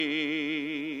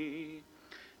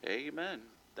Amen.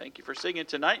 Thank you for singing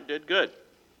tonight. Did good.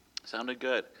 Sounded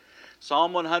good.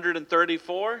 Psalm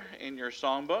 134 in your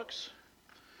songbooks.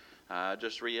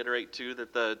 Just reiterate, too,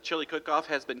 that the chili cook-off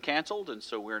has been canceled, and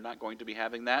so we're not going to be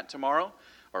having that tomorrow,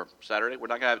 or Saturday. We're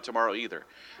not going to have it tomorrow either,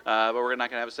 but we're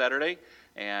not going to have it Saturday,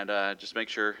 and just make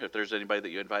sure if there's anybody that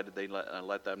you invited, they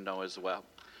let them know as well.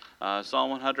 Psalm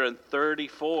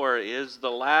 134 is the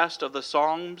last of the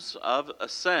Psalms of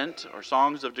Ascent, or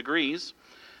Songs of Degrees.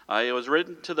 It was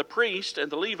written to the priest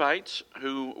and the Levites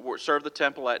who served the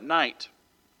temple at night.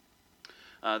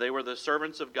 They were the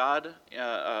servants of God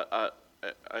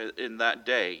in that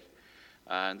day.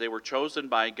 They were chosen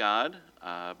by God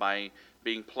by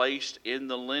being placed in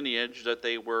the lineage that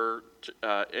they were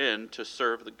in to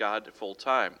serve the God full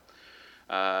time.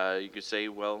 You could say,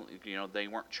 well, they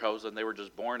weren't chosen, they were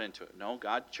just born into it. No,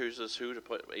 God chooses who to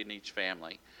put in each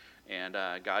family. And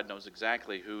God knows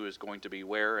exactly who is going to be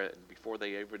where before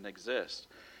they even exist.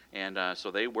 And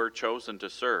so they were chosen to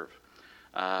serve.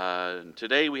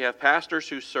 Today we have pastors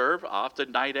who serve,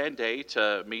 often night and day,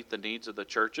 to meet the needs of the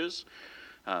churches.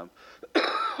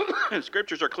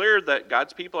 Scriptures are clear that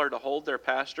God's people are to hold their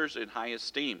pastors in high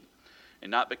esteem. And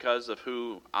not because of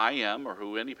who I am or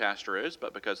who any pastor is,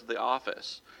 but because of the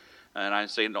office. And I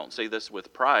don't say this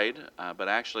with pride, but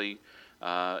actually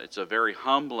it's a very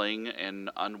humbling and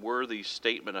unworthy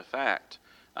statement of fact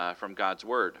from God's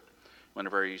Word.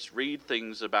 Whenever you read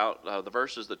things about the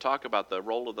verses that talk about the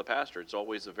role of the pastor, it's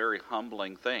always a very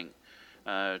humbling thing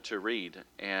to read.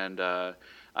 And I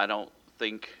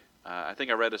think I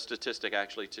read a statistic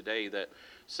actually today that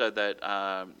said that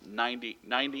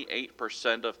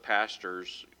 98% of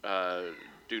pastors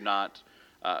do not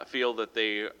feel that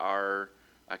they are,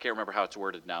 I can't remember how it's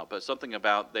worded now, but something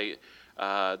about they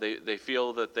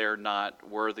feel that they're not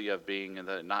worthy of being, and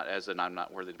not as in I'm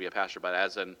not worthy to be a pastor, but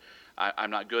as in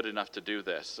I'm not good enough to do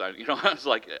this. It's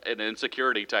like an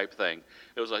insecurity type thing.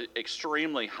 It was an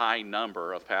extremely high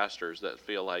number of pastors that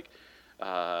feel like,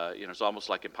 it's almost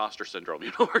like imposter syndrome,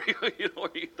 where you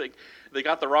think they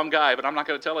got the wrong guy, but I'm not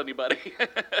going to tell anybody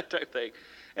type thing.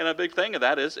 And a big thing of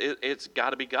that is it's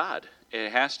got to be God.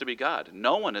 It has to be God.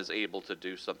 No one is able to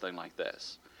do something like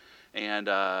this. And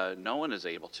no one is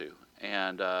able to.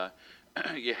 And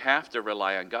you have to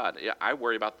rely on God. I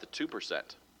worry about the 2%,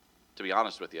 to be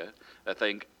honest with you, that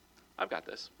think, I've got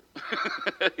this.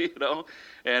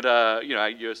 And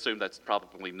you assume that's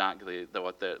probably not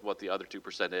what the other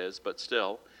 2% is, but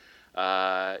still,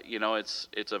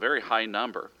 it's a very high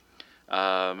number,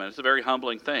 and it's a very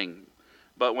humbling thing.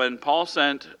 But when Paul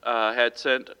had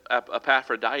sent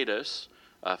Epaphroditus,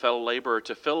 a fellow laborer,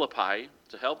 to Philippi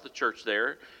to help the church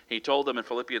there, he told them in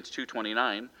Philippians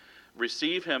 2:29,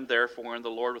 "Receive him therefore in the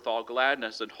Lord with all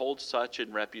gladness, and hold such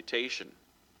in reputation."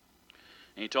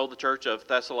 And he told the church of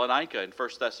Thessalonica in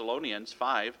 1 Thessalonians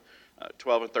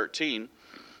 5:12 and 13,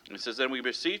 he says, "And we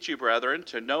beseech you, brethren,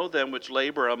 to know them which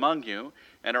labor among you,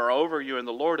 and are over you in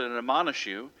the Lord, and admonish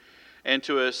you, and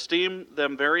to esteem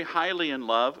them very highly in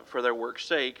love for their work's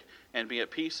sake, and be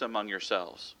at peace among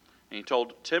yourselves." And he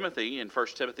told Timothy in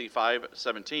 1 Timothy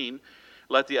 5:17,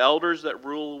 "Let the elders that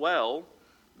rule well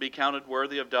be counted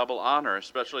worthy of double honor,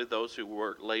 especially those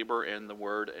who labor in the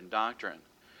word and doctrine."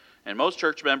 And most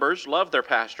church members love their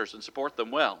pastors and support them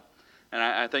well. And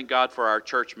I thank God for our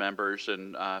church members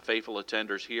and faithful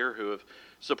attenders here who have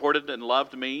supported and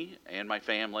loved me and my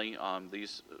family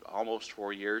these almost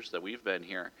 4 years that we've been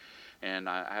here. And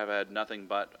I have had nothing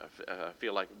but,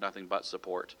 feel like nothing but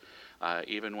support,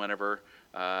 even whenever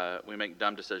we make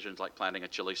dumb decisions like planning a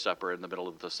chili supper in the middle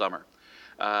of the summer.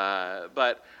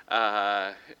 But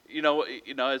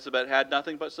it's had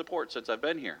nothing but support since I've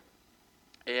been here.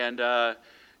 And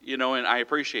and I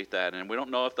appreciate that. And we don't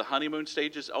know if the honeymoon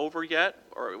stage is over yet,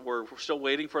 or we're still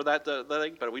waiting for that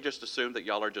thing. But we just assume that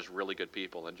y'all are just really good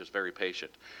people and just very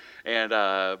patient. And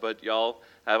but y'all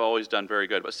have always done very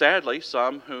good. But sadly,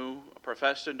 some who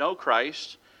profess to know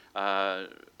Christ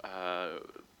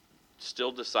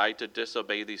still decide to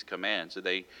disobey these commands. And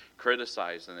they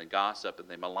criticize and they gossip and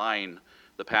they malign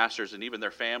the pastors and even their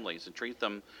families and treat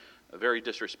them very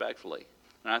disrespectfully.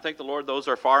 And I thank the Lord those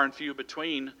are far and few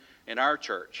between in our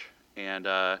church. And,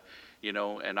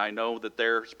 and I know that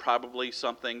there's probably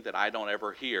something that I don't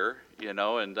ever hear,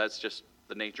 and that's just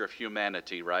the nature of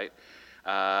humanity, right?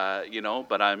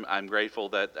 But I'm grateful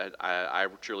that I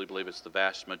truly believe it's the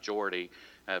vast majority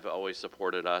have always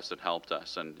supported us and helped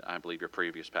us, and I believe your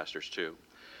previous pastors too.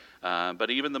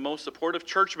 But even the most supportive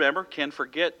church member can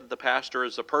forget that the pastor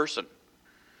is a person.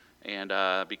 And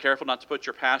be careful not to put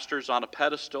your pastors on a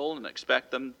pedestal and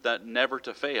expect them never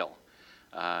to fail,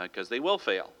 because they will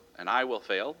fail, and I will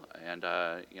fail, and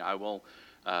I will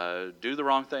do the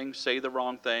wrong thing, say the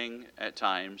wrong thing at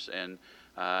times, and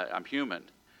I'm human.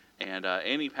 And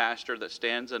any pastor that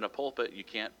stands in a pulpit, you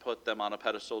can't put them on a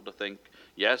pedestal to think,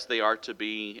 yes, they are to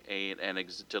be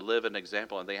to live an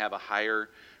example, and they have a higher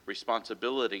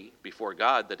responsibility before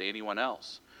God than anyone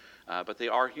else. But they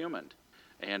are human.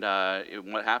 And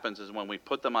what happens is when we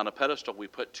put them on a pedestal, we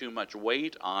put too much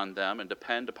weight on them and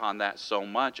depend upon that so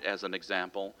much as an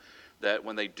example that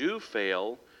when they do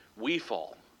fail, we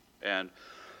fall. And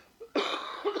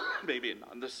maybe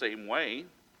not in the same way,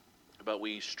 but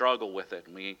we struggle with it,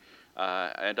 and we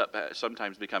end up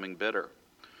sometimes becoming bitter.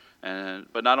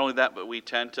 But not only that, but we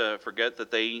tend to forget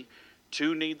that they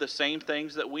too need the same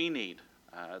things that we need.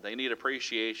 They need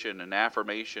appreciation and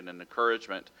affirmation and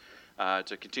encouragement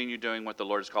to continue doing what the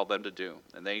Lord has called them to do.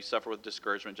 And they suffer with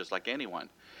discouragement just like anyone.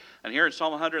 And here in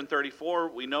Psalm 134,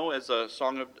 we know as a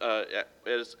song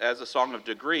of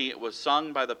degree, it was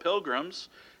sung by the pilgrims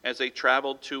as they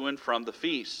traveled to and from the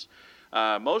feasts,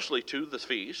 mostly to the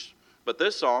feast. But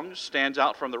this song stands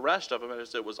out from the rest of them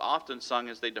as it was often sung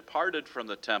as they departed from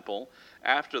the temple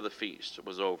after the feast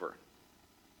was over.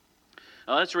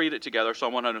 Now let's read it together.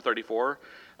 Psalm 134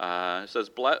 it says,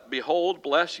 "Behold,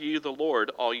 bless ye the Lord,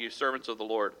 all ye servants of the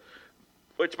Lord,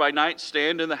 which by night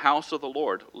stand in the house of the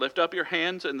Lord. Lift up your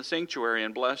hands in the sanctuary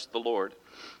and bless the Lord.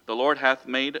 The Lord hath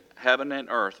made heaven and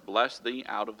earth. Bless thee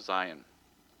out of Zion."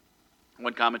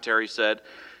 One commentary said,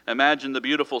 imagine the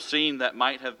beautiful scene that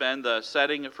might have been the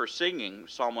setting for singing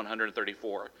Psalm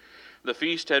 134. The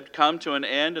feast had come to an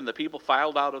end, and the people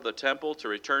filed out of the temple to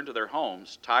return to their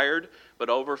homes, tired but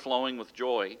overflowing with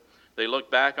joy. They looked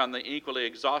back on the equally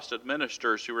exhausted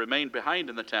ministers who remained behind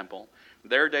in the temple.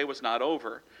 Their day was not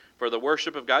over, for the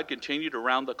worship of God continued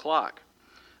around the clock.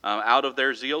 Out of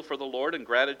their zeal for the Lord and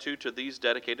gratitude to these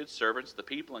dedicated servants, the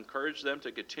people encouraged them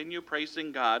to continue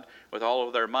praising God with all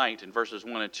of their might in verses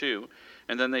 1 and 2.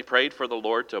 And then they prayed for the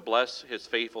Lord to bless his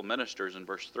faithful ministers in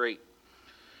verse 3.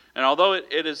 And although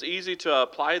it is easy to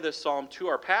apply this psalm to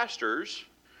our pastors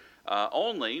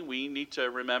only, we need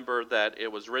to remember that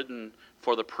it was written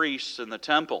for the priests in the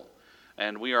temple.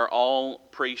 And we are all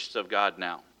priests of God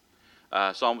now.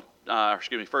 1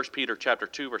 Peter chapter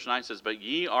 2, verse 9 says, "But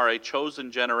ye are a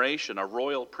chosen generation, a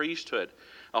royal priesthood,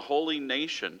 a holy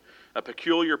nation, a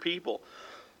peculiar people,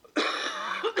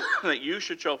 that you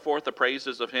should show forth the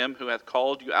praises of him who hath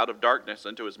called you out of darkness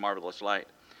into his marvelous light."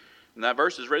 And that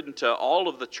verse is written to all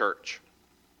of the church.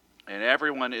 And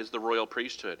everyone is the royal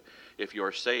priesthood if you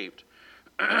are saved.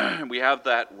 We have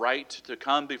that right to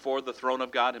come before the throne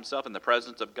of God himself in the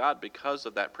presence of God because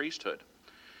of that priesthood.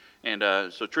 And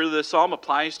so truly this psalm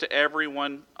applies to every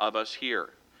one of us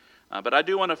here. But I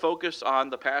do want to focus on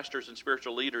the pastors and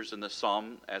spiritual leaders in this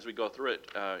psalm as we go through it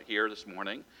here this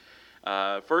morning.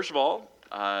 First of all,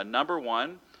 number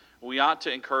one, we ought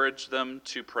to encourage them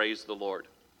to praise the Lord.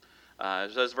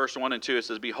 It says verse 1 and 2, it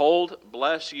says, "Behold,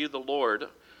 bless ye the Lord,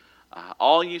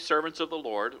 all ye servants of the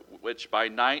Lord, which by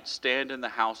night stand in the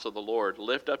house of the Lord.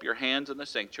 Lift up your hands in the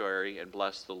sanctuary and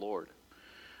bless the Lord."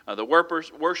 The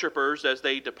worshipers, as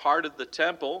they departed the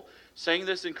temple, sang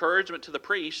this encouragement to the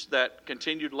priests that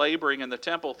continued laboring in the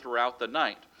temple throughout the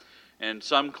night. And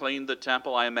some cleaned the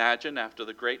temple, I imagine, after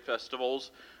the great festivals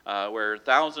where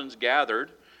thousands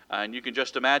gathered, and you can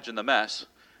just imagine the mess.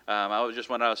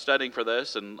 When I was studying for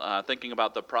this and thinking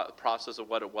about the process of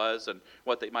what it was and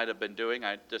what they might have been doing,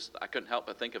 I couldn't help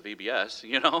but think of VBS,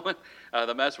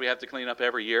 the mess we have to clean up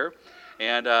every year.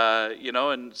 And,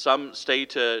 and some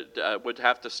would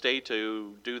have to stay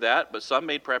to do that, but some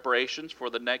made preparations for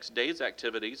the next day's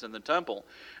activities in the temple.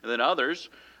 And then others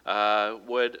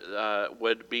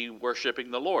would be worshiping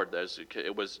the Lord.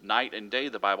 It was night and day,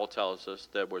 the Bible tells us,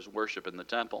 there was worship in the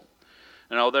temple.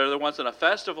 And although there wasn't a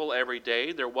festival every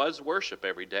day, there was worship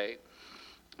every day.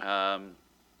 I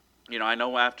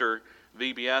know after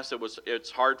VBS,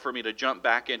 it's hard for me to jump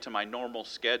back into my normal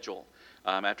schedule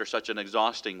after such an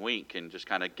exhausting week and just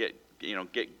kind of get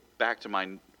back to my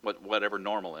whatever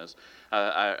normal is.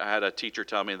 I had a teacher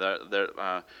tell me that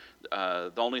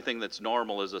the only thing that's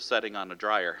normal is a setting on a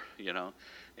dryer,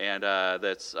 and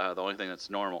that's the only thing that's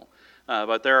normal.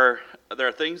 But there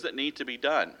are things that need to be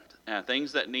done.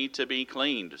 Things that need to be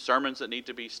cleaned, sermons that need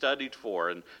to be studied for,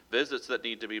 and visits that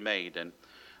need to be made. And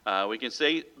we can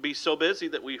be so busy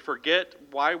that we forget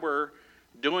why we're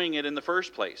doing it in the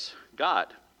first place.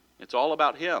 God. It's all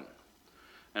about him.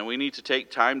 And we need to take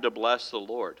time to bless the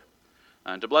Lord.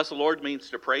 And to bless the Lord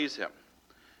means to praise him.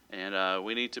 And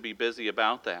we need to be busy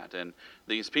about that. And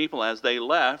these people, as they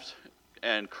left,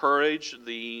 encouraged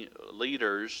the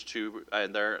leaders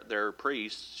and their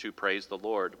priests to praise the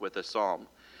Lord with a psalm.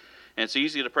 And it's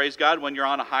easy to praise God when you're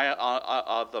on a high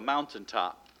of the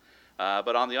mountaintop.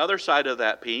 But on the other side of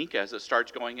that peak, as it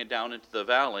starts going down into the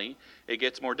valley, it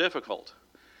gets more difficult.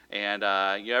 And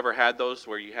you ever had those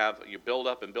where you build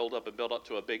up and build up and build up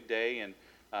to a big day, and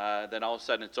then all of a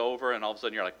sudden it's over, and all of a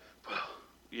sudden you're like,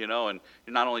 and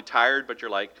you're not only tired, but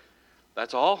you're like,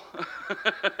 that's all?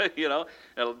 And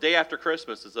the day after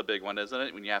Christmas is a big one, isn't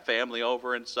it? When you have family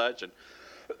over and such, and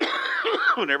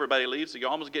when everybody leaves, so you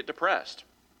almost get depressed.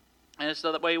 And it's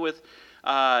that way with,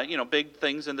 big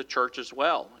things in the church as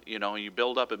well. You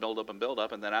build up and build up and build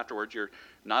up, and then afterwards you're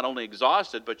not only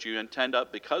exhausted, but you intend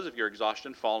up, because of your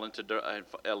exhaustion, fall into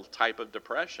a type of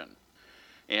depression.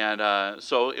 And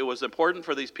so it was important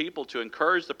for these people to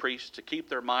encourage the priests to keep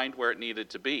their mind where it needed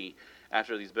to be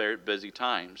after these very busy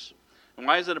times. And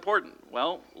why is it important?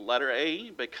 Well, letter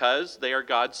A, because they are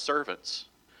God's servants.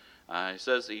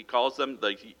 He calls them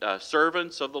the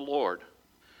servants of the Lord.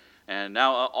 And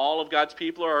now all of God's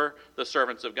people are the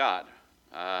servants of God.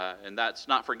 And let's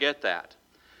not forget that.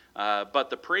 But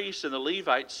the priests and the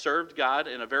Levites served God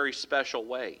in a very special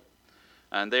way.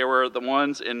 And they were the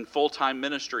ones in full-time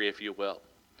ministry, if you will.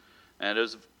 And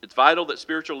it's vital that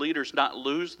spiritual leaders not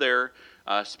lose their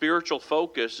spiritual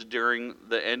focus during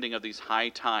the ending of these high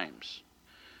times.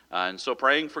 And so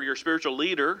praying for your spiritual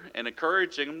leader and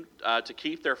encouraging them to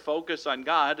keep their focus on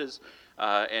God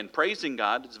and praising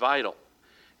God is vital.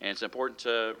 And it's important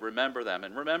to remember them.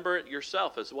 And remember it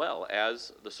yourself as well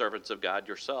as the servants of God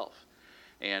yourself.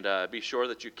 And be sure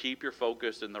that you keep your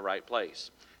focus in the right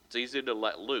place. It's easy to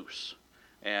let loose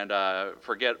and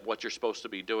forget what you're supposed to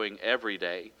be doing every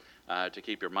day to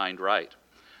keep your mind right.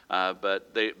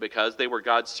 But because they were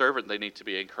God's servant, they need to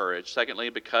be encouraged. Secondly,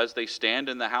 because they stand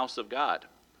in the house of God.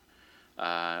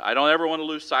 I don't ever want to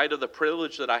lose sight of the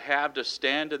privilege that I have to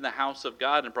stand in the house of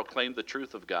God and proclaim the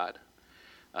truth of God.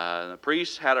 The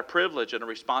priests had a privilege and a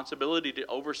responsibility to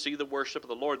oversee the worship of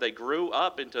the Lord. They grew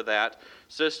up into that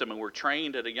system and were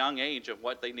trained at a young age of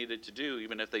what they needed to do,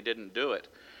 even if they didn't do it.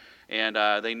 And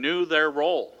they knew their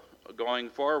role going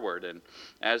forward and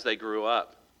as they grew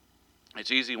up.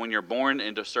 It's easy when you're born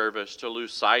into service to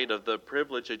lose sight of the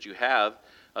privilege that you have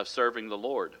of serving the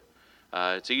Lord.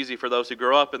 It's easy for those who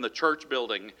grow up in the church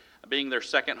building, being their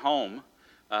second home,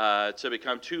 to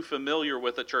become too familiar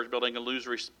with the church building and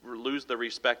lose the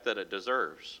respect that it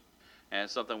deserves. And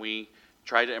it's something we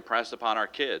try to impress upon our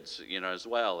kids, as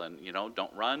well. And,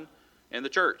 don't run in the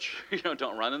church,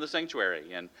 don't run in the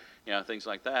sanctuary, and, things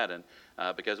like that. And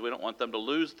because we don't want them to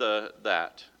lose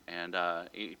that. And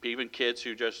even kids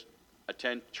who just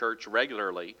attend church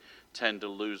regularly tend to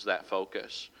lose that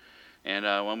focus. And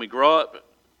when we grow up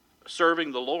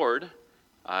serving the Lord,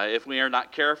 if we are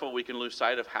not careful, we can lose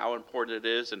sight of how important it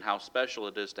is and how special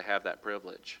it is to have that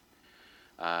privilege.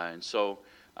 And so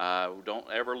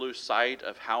don't ever lose sight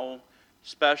of how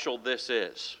special this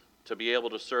is to be able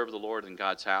to serve the Lord in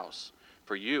God's house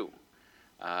for you.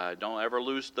 Don't ever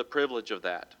lose the privilege of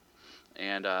that.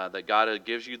 And that God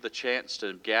gives you the chance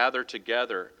to gather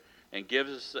together and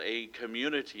gives us a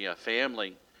community, a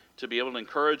family, to be able to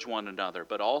encourage one another,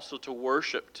 but also to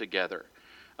worship together.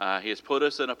 He has put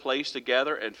us in a place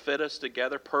together and fit us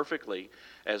together perfectly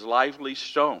as lively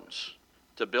stones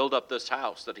to build up this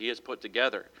house that He has put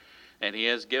together. And He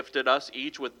has gifted us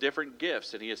each with different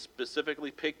gifts, and He has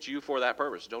specifically picked you for that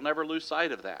purpose. Don't ever lose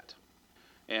sight of that.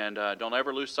 And don't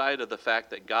ever lose sight of the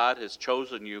fact that God has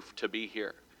chosen you to be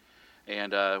here.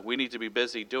 And we need to be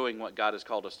busy doing what God has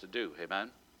called us to do.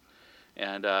 Amen?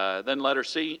 And then letter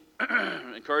C,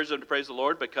 encourage them to praise the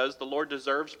Lord because the Lord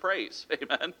deserves praise.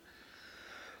 Amen?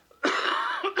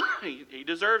 He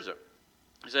deserves it.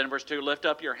 He said in verse 2, lift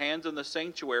up your hands in the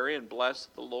sanctuary and bless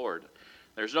the Lord.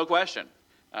 There's no question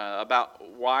about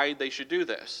why they should do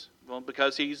this. Well,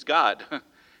 because He's God, and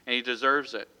He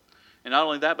deserves it. And not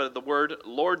only that, but the word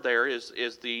Lord there is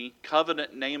the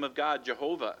covenant name of God,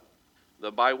 Jehovah,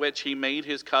 by which He made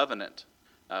His covenant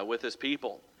with His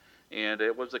people. And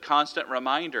it was a constant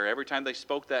reminder every time they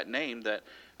spoke that name that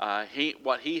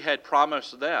what He had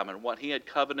promised them and what He had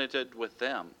covenanted with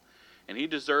them. And He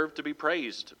deserved to be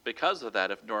praised because of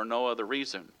that, if for no other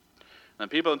reason. And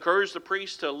people encourage the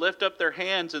priests to lift up their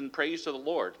hands in praise to the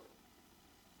Lord.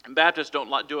 And Baptists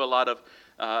don't do a lot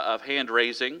of hand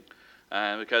raising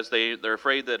because they're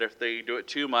afraid that if they do it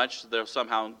too much, they'll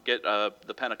somehow get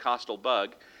the Pentecostal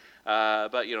bug.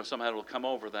 But somehow it'll come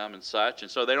over them and such.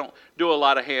 And so they don't do a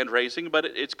lot of hand raising, but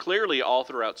it's clearly all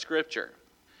throughout Scripture.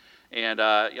 And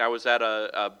I was at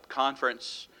a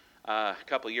conference a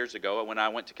couple of years ago when I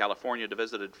went to California to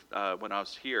visit when I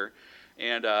was here,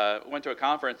 and went to a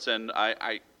conference, and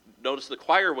I noticed the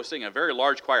choir was singing, a very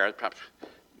large choir,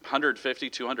 150,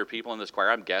 200 people in this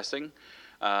choir, I'm guessing.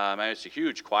 It's a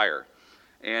huge choir.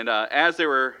 And as they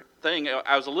were thing.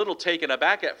 I was a little taken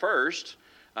aback at first,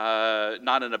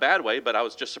 not in a bad way, but I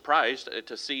was just surprised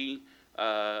to see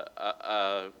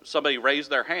somebody raise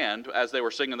their hand as they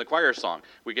were singing the choir song.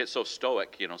 We get so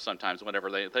stoic, sometimes whenever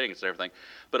they think it's everything.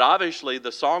 But obviously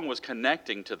the song was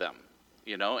connecting to them,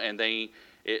 and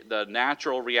the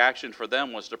natural reaction for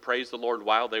them was to praise the Lord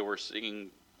while they were singing,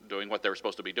 doing what they were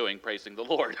supposed to be doing, praising the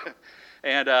Lord.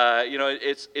 And,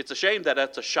 it's a shame that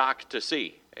that's a shock to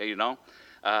see,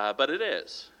 but it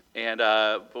is. And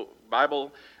the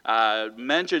Bible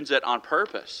mentions it on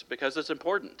purpose because it's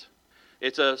important.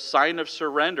 It's a sign of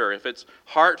surrender. If it's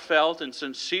heartfelt and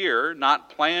sincere, not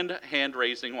planned hand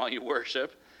raising while you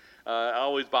worship. It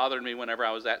always bothered me whenever I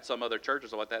was at some other church or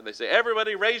something like that. They say,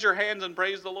 everybody raise your hands and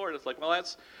praise the Lord. It's like, well,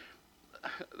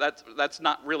 that's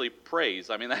not really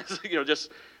praise. I mean, that's just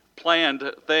planned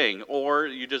thing. Or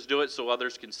you just do it so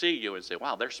others can see you and say,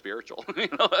 wow, they're spiritual,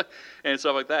 and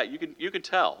stuff like that. You can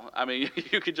tell. I mean,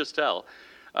 you can just tell.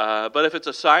 But if it's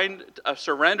a sign of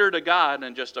surrender to God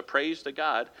and just a praise to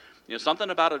God, something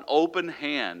about an open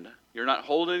hand. You're not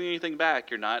holding anything back.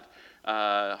 You're not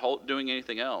doing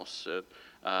anything else.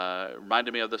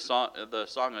 Reminded me of the song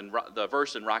and the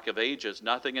verse in Rock of Ages.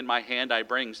 Nothing in my hand I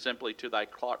bring, simply to thy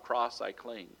cross I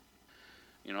cling.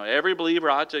 Every believer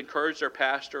ought to encourage their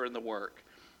pastor in the work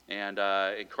and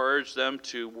encourage them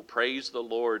to praise the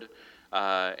Lord,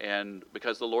 and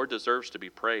because the Lord deserves to be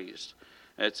praised.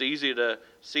 And it's easy to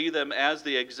see them as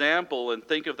the example and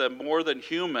think of them more than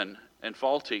human and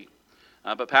faulty.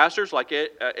 But pastors, like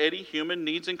any human,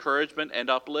 needs encouragement and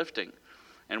uplifting.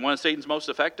 And one of Satan's most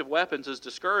effective weapons is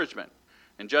discouragement.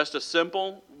 And just a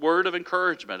simple word of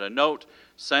encouragement, a note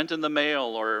sent in the mail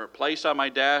or placed on my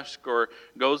desk or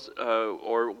goes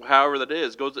or however that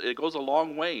is, it goes a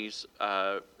long ways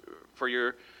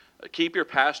keep your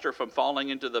pastor from falling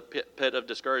into the pit of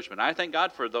discouragement. I thank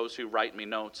God for those who write me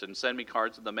notes and send me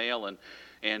cards in the mail,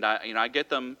 and I get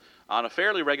them on a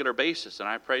fairly regular basis, and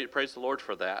I praise the Lord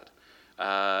for that.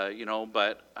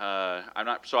 But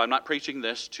I'm not preaching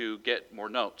this to get more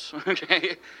notes.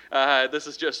 Okay, this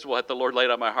is just what the Lord laid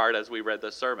on my heart as we read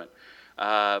this sermon.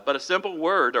 But a simple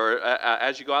word, or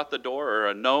as you go out the door, or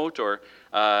a note, or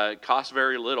costs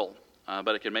very little,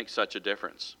 but it can make such a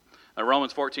difference.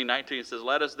 Romans 14:19 says,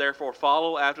 "Let us therefore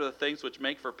follow after the things which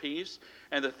make for peace,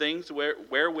 and the things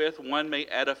wherewith one may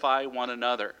edify one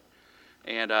another."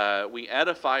 And we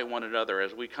edify one another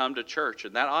as we come to church.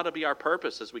 And that ought to be our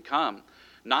purpose as we come.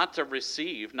 Not to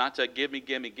receive, not to give me,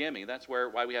 give me, give me. That's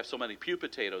why we have so many pew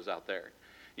potatoes out there.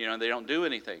 They don't do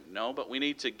anything. No, but we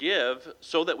need to give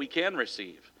so that we can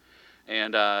receive.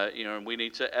 And, we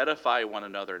need to edify one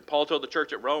another. And Paul told the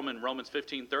church at Rome in Romans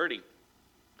 15:30, he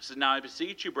says, "Now I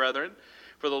beseech you, brethren,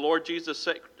 for the Lord Jesus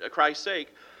Christ's sake,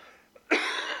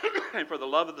 and for the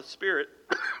love of the Spirit,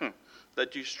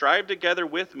 that you strive together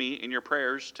with me in your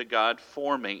prayers to God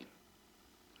for me."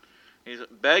 He's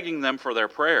begging them for their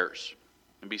prayers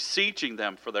and beseeching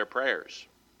them for their prayers.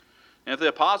 And if the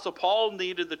Apostle Paul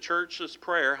needed the church's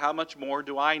prayer, how much more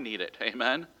do I need it?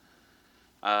 Amen?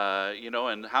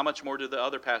 And how much more do the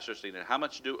other pastors need it? How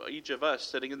much do each of us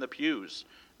sitting in the pews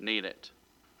need it?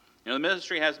 The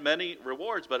ministry has many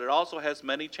rewards, but it also has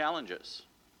many challenges.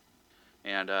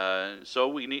 And so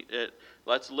we need it.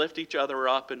 Let's lift each other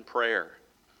up in prayer,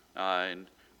 in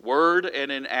word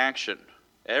and in action,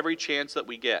 every chance that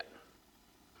we get.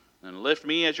 And lift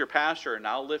me as your pastor, and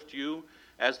I'll lift you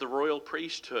as the royal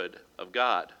priesthood of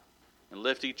God, and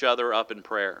lift each other up in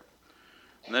prayer.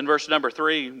 And then verse number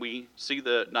 3, we see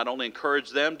not only encourage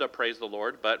them to praise the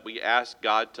Lord, but we ask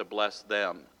God to bless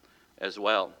them as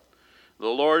well. The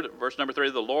Lord, verse number 3,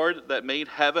 "The Lord that made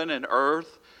heaven and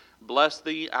earth, bless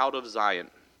thee out of Zion."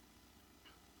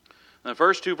 And the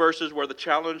first two verses were the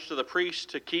challenge to the priest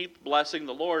to keep blessing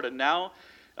the Lord, and now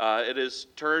it is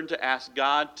turned to ask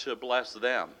God to bless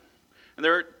them. And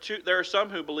there are some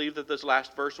who believe that this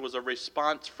last verse was a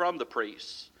response from the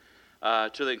priests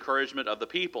to the encouragement of the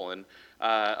people, and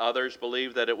others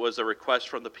believe that it was a request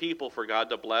from the people for God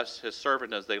to bless his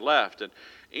servant as they left. And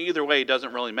either way, it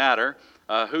doesn't really matter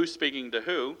who's speaking to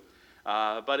who,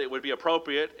 but it would be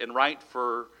appropriate and right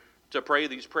to pray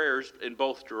these prayers in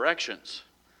both directions.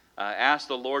 Ask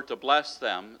the Lord to bless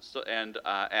them,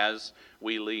 as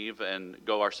we leave and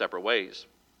go our separate ways.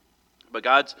 But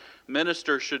God's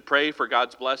ministers should pray for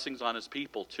God's blessings on his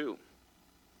people too.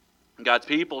 God's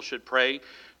people should pray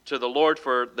to the Lord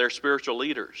for their spiritual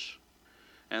leaders.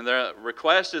 And the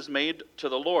request is made to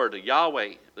the Lord,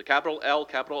 Yahweh, the capital L,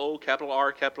 capital O, capital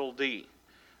R, capital D.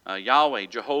 Yahweh,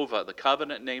 Jehovah, the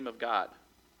covenant name of God.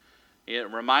 A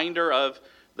reminder of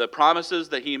the promises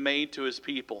that he made to his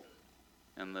people.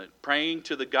 And praying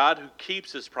to the God who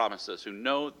keeps his promises,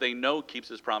 they know keeps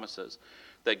his promises,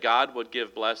 that God would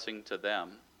give blessing to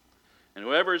them. And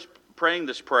whoever is praying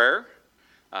this prayer,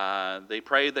 they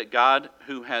pray that God,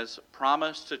 who has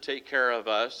promised to take care of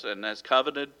us and has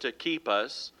covenanted to keep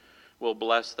us, will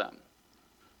bless them.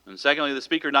 And secondly, the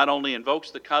speaker not only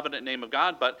invokes the covenant name of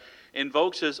God, but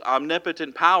invokes his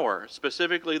omnipotent power,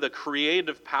 specifically the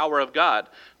creative power of God,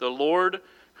 the Lord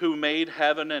who made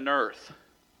heaven and earth.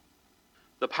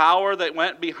 The power that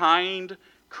went behind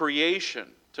creation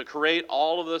to create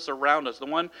all of this around us, the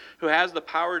one who has the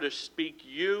power to speak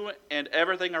you and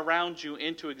everything around you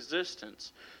into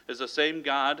existence, is the same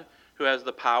God who has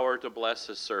the power to bless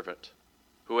his servant,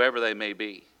 whoever they may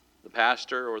be, the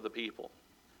pastor or the people.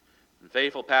 And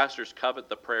faithful pastors covet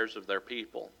the prayers of their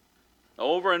people.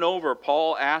 Over and over,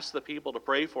 Paul asks the people to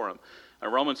pray for him.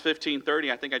 In Romans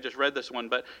 15:30, I think I just read this one,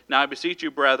 but now I beseech you,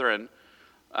 brethren,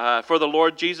 for the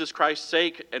Lord Jesus Christ's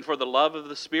sake and for the love of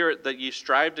the Spirit, that ye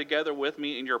strive together with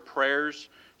me in your prayers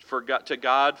to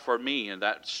God for me. And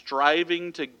that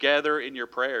striving together in your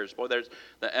prayers, boy, there's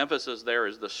the emphasis there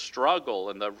is the struggle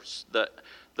and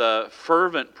the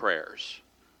fervent prayers.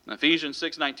 Ephesians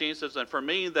 6:19 says, and for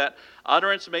me that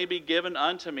utterance may be given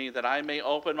unto me, that I may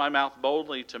open my mouth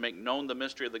boldly to make known the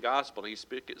mystery of the gospel. He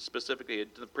specifically, in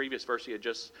the previous verse, he had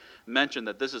just mentioned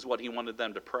that this is what he wanted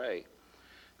them to pray.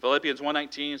 Philippians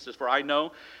 1:19 says, for I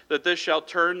know that this shall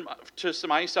turn to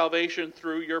my salvation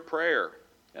through your prayer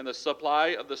and the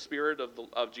supply of the Spirit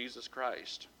of Jesus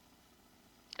Christ.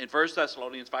 In 1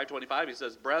 Thessalonians 5:25, he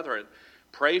says, brethren,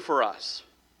 pray for us.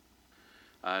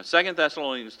 2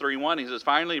 Thessalonians 3:1, he says,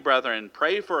 finally, brethren,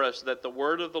 pray for us that the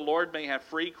word of the Lord may have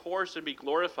free course and be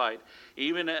glorified,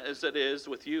 even as it is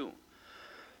with you.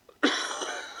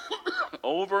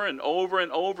 Over and over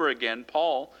and over again,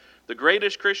 Paul, the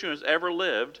greatest Christian who has ever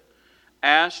lived,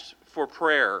 asked for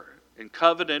prayer and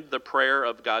coveted the prayer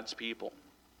of God's people.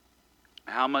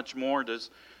 How much more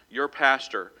does your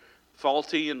pastor,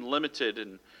 faulty and limited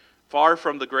and far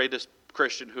from the greatest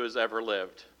Christian who has ever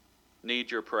lived, need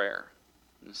your prayer?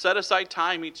 And set aside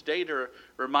time each day to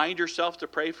remind yourself to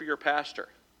pray for your pastor.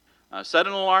 Set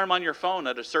an alarm on your phone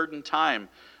at a certain time.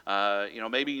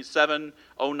 Maybe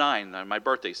 7:09. My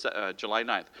birthday, July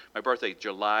 9th. My birthday,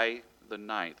 July the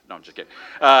 9th. No, I'm just kidding.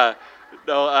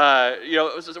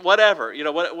 Whatever.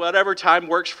 Whatever time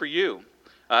works for you,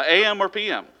 AM or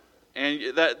PM.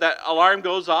 And that alarm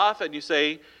goes off, and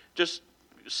you just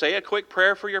say a quick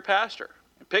prayer for your pastor.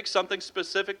 And pick something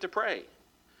specific to pray.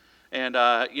 And,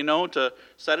 to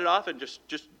set it off and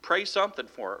just pray something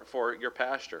for your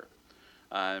pastor.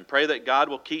 And pray that God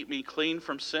will keep me clean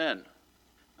from sin.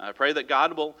 Pray that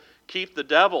God will keep the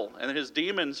devil and his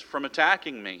demons from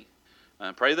attacking me.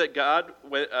 Pray that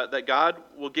God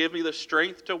will give me the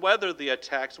strength to weather the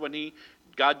attacks when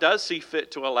God does see fit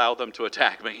to allow them to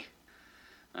attack me.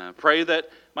 Pray that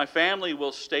my family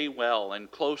will stay well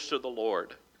and close to the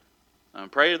Lord.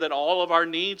 Pray that all of our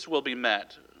needs will be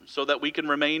met, so that we can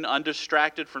remain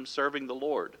undistracted from serving the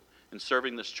Lord and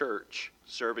serving this church,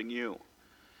 serving you.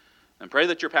 And pray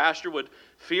that your pastor would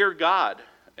fear God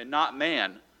and not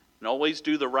man, and always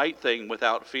do the right thing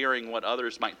without fearing what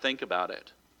others might think about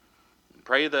it. And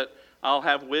pray that I'll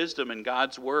have wisdom in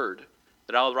God's word,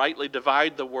 that I'll rightly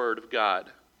divide the word of God,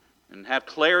 and have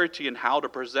clarity in how to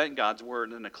present God's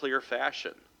word in a clear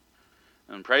fashion.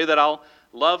 And pray that I'll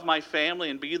love my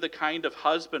family and be the kind of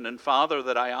husband and father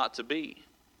that I ought to be.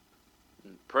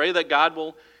 Pray that God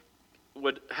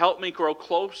would help me grow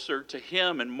closer to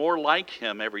Him and more like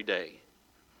Him every day.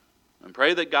 And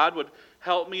pray that God would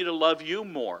help me to love you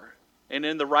more and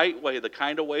in the right way, the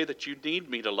kind of way that you need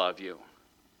me to love you.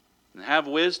 And have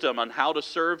wisdom on how to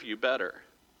serve you better.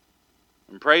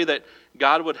 And pray that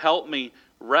God would help me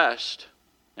rest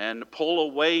and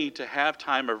pull away to have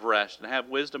time of rest and have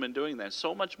wisdom in doing that.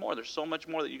 So much more. There's so much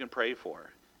more that you can pray for.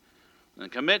 And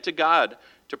commit to God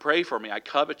to pray for me. I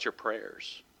covet your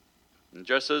prayers. And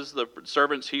just as the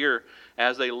servants here,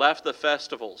 as they left the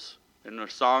festivals in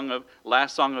the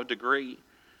last song of degree,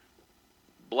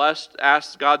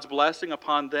 asked God's blessing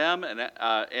upon them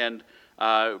and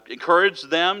encouraged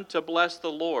them to bless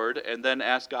the Lord, and then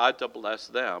ask God to bless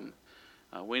them.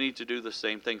 We need to do the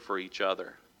same thing for each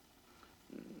other.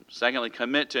 Secondly,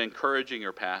 commit to encouraging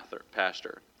your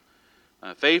pastor.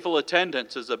 Faithful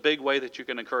attendance is a big way that you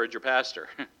can encourage your pastor.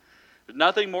 There's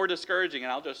nothing more discouraging,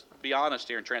 and I'll just be honest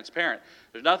here and transparent.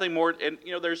 There's nothing more, and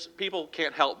there's people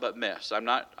can't help but miss. I'm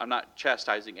not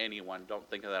chastising anyone. Don't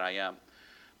think that I am.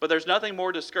 But there's nothing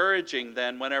more discouraging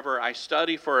than whenever I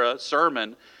study for a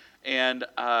sermon, and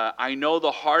I know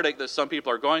the heartache that some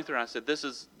people are going through, and I said, this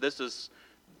is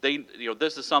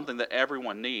this is something that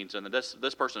everyone needs, and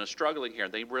this person is struggling here.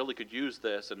 They really could use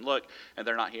this, and look, and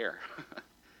they're not here.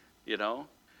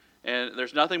 And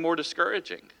there's nothing more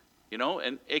discouraging,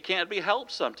 and it can't be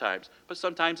helped sometimes, but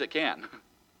sometimes it can.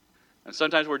 And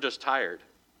sometimes we're just tired.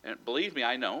 And believe me,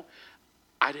 I know,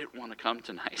 I didn't want to come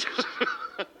tonight.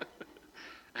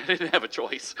 I didn't have a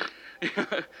choice.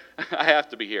 I have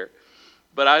to be here.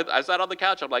 But I sat on the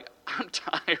couch. I'm like, I'm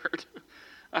tired.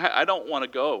 I don't want to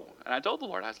go. And I told the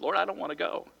Lord, Lord, I don't want to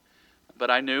go. But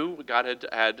I knew God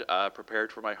had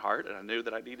prepared for my heart, and I knew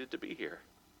that I needed to be here.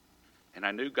 And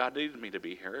I knew God needed me to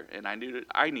be here, and I knew that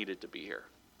I needed to be here.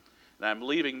 And I'm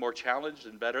leaving more challenged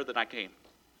and better than I came.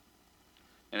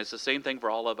 And it's the same thing for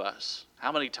all of us.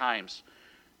 How many times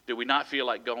do we not feel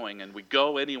like going, and we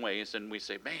go anyways, and we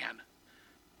say, man,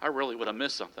 I really would have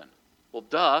missed something. Well,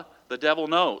 duh, the devil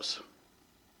knows.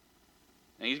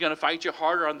 And he's going to fight you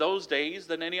harder on those days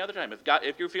than any other time.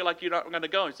 If you feel like you're not going to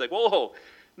go, he's like, whoa,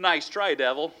 nice try,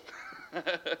 devil.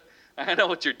 I know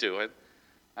what you're doing.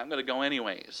 I'm going to go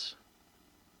anyways.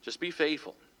 Just be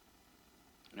faithful.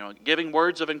 Giving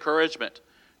words of encouragement,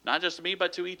 not just to me,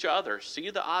 but to each other. See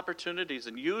the opportunities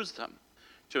and use them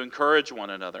to encourage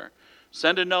one another.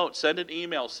 Send a note, send an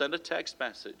email, send a text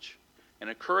message, and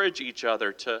encourage each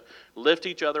other to lift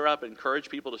each other up, encourage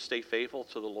people to stay faithful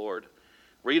to the Lord.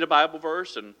 Read a Bible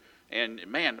verse, and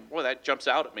man, boy, that jumps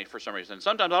out at me for some reason.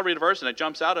 Sometimes I'll read a verse, and it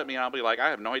jumps out at me, and I'll be like, I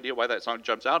have no idea why that song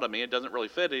jumps out at me. It doesn't really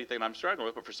fit anything I'm struggling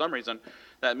with, but for some reason,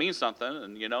 that means something,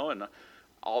 and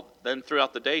then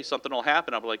throughout the day, something will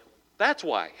happen. I'll be like, that's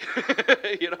why.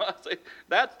 I'll say,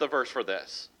 that's the verse for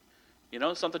this.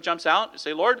 Something jumps out, you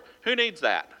say, Lord, who needs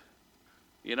that?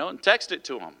 And text it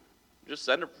to them. Just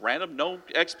send a random, no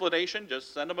explanation,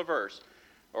 just send them a verse.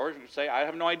 Or you say, I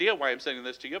have no idea why I'm sending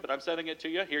this to you, but I'm sending it to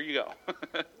you. Here you go.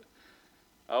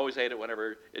 I always hate it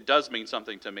whenever it does mean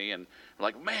something to me, and I'm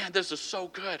like, man, this is so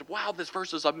good. Wow, this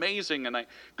verse is amazing. And I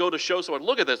go to show someone,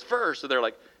 look at this verse, and they're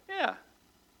like, yeah.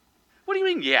 What do you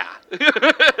mean, yeah?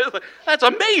 That's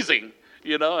amazing.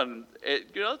 And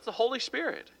it's the Holy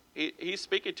Spirit. He's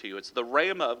speaking to you. It's the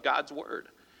rhema of God's word.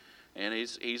 And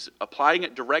he's applying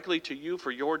it directly to you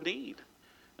for your need.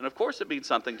 And of course it means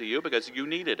something to you because you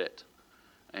needed it.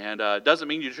 And it doesn't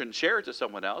mean you shouldn't share it to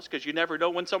someone else because you never know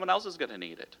when someone else is going to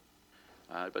need it.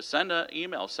 But send an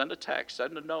email, send a text,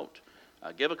 send a note,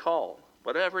 give a call,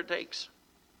 whatever it takes.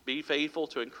 Be faithful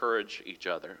to encourage each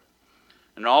other.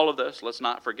 And all of this, let's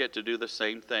not forget to do the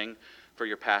same thing for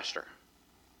your pastor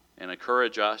and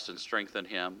encourage us and strengthen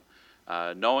him,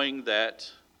 knowing that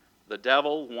the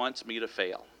devil wants me to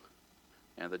fail,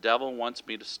 and the devil wants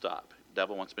me to stop. The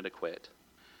devil wants me to quit.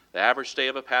 The average stay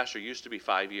of a pastor used to be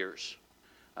 5 years.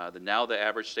 Now the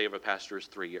average stay of a pastor is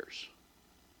 3 years.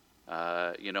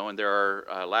 And there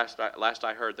are, last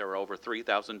I heard, there were over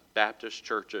 3,000 Baptist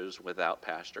churches without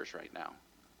pastors right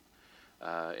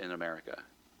now in America.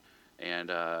 And,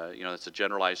 that's a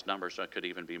generalized number, so it could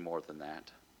even be more than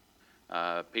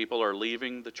that. People are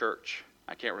leaving the church.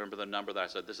 I can't remember the number that I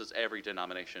said. This is every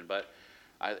denomination, but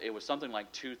it was something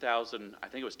like 2,000, I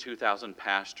think it was 2,000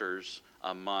 pastors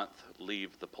a month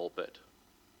leave the pulpit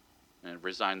and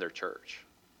resign their church.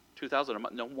 2,000 a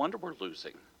month. No wonder we're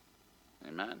losing.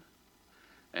 Amen.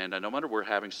 And no wonder we're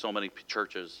having so many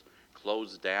churches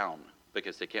close down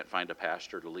because they can't find a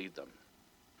pastor to lead them.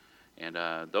 And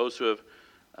those who have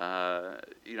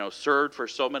served for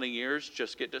so many years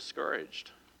just get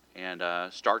discouraged and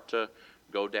start to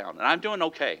go down. And I'm doing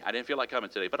okay. I didn't feel like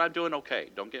coming today, but I'm doing okay.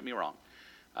 Don't get me wrong.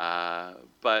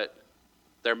 But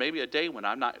there may be a day when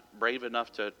I'm not brave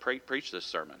enough to preach this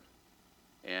sermon.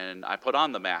 And I put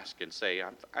on the mask and say,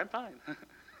 I'm fine.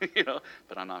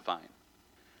 But I'm not fine.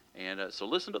 And so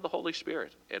listen to the Holy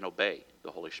Spirit and obey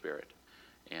the Holy Spirit.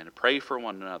 And pray for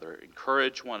one another,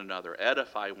 encourage one another,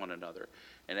 edify one another,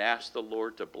 and ask the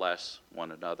Lord to bless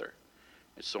one another.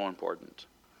 It's so important.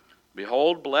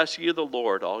 Behold, bless ye the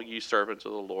Lord, all ye servants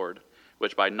of the Lord,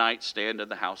 which by night stand in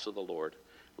the house of the Lord.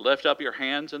 Lift up your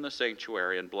hands in the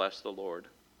sanctuary and bless the Lord.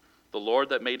 The Lord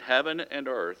that made heaven and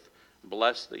earth,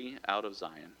 bless thee out of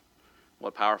Zion.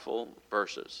 What powerful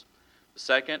verses. The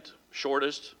second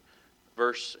shortest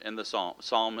verse in the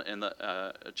psalm in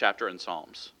the chapter in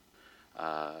Psalms.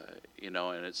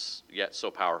 And it's yet so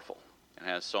powerful and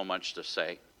has so much to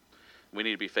say. We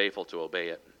need to be faithful to obey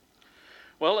it.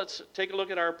 Well, let's take a look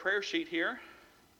at our prayer sheet here.